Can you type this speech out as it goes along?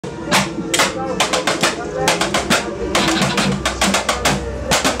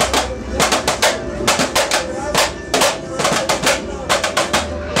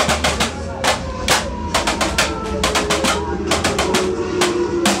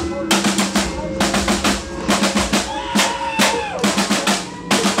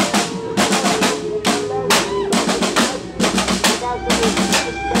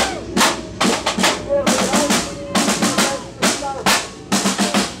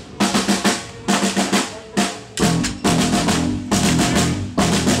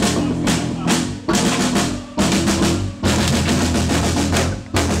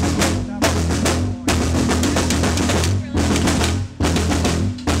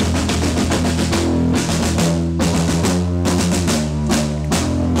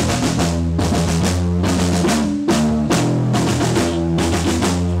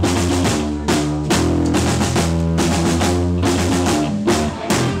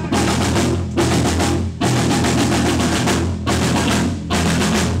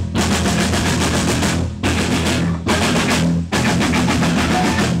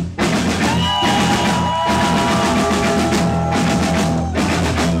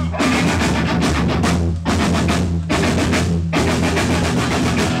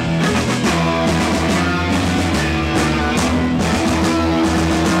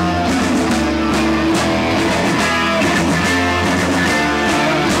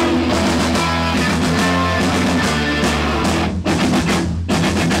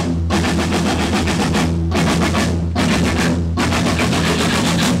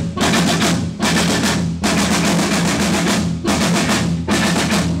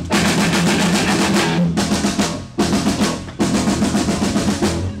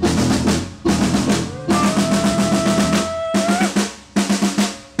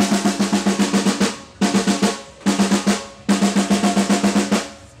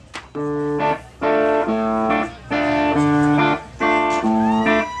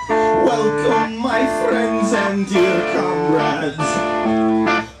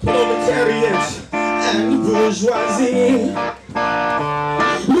bourgeoisie.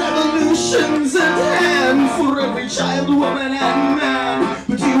 Revolutions at hand for every child, woman and man,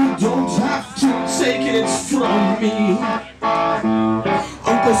 but you don't have to take it from me.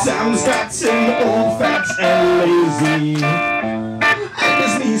 Uncle Sam's got an old, fat and lazy, and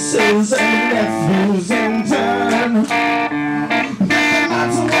his nieces and nephews in turn. But no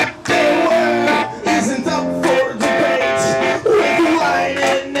matter what they were isn't up for debate, with wine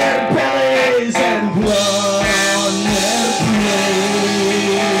in their bellies and blood on their plates.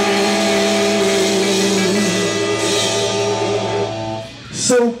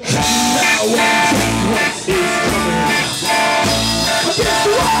 So come now and take what is coming. Against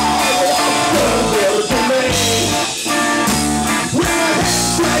the wall of the domain. When my head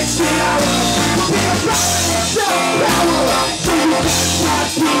strikes the hour, we'll be a promise of power. So you cannot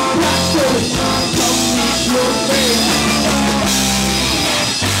be blasted. Come meet your fate.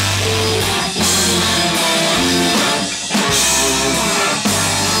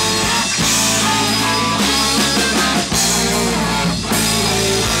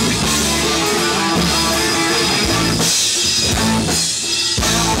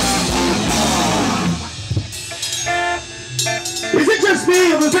 Is it just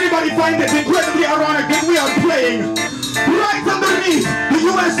me, or does anybody find it incredibly ironic that we are playing right underneath the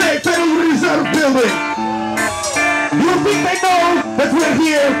USA Federal Reserve Building? You think they know that we're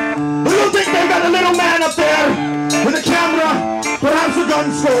here? Or you think they've got a little man up there with a camera, perhaps a gun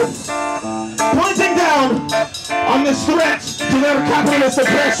scope, pointing down on this threat to their capitalist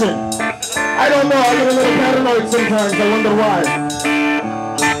oppression? I don't know, I get a little paranoid sometimes, I wonder why.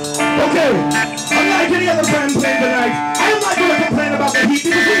 Okay, unlike any other band playing tonight, I'm not going to complain about the heat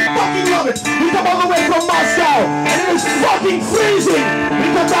because we fucking love it. We come all the way from Moscow and it is fucking freezing. We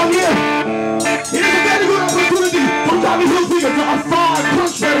come down here. It is a very good opportunity for Commie Hilfiger to have 5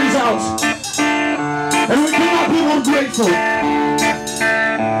 crunch berries out. And we cannot be more grateful.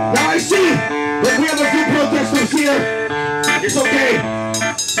 Now I see that we have a few protesters here. It's okay.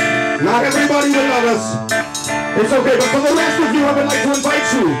 Not everybody will love us. It's okay, but for the rest of you, I would like to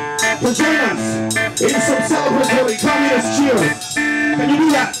invite you to join us in some celebratory communist cheers. Can you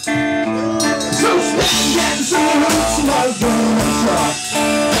do that? So stand and salute my golden truck.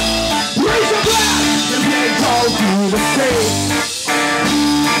 Raise a glass and make all through the state.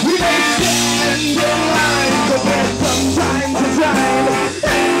 We may stand in line for bed from time to time,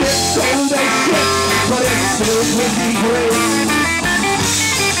 and it's old as shit, but it still would be great.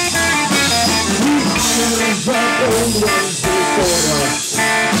 The old ones before us,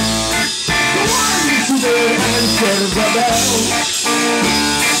 the ones who did answer the bell.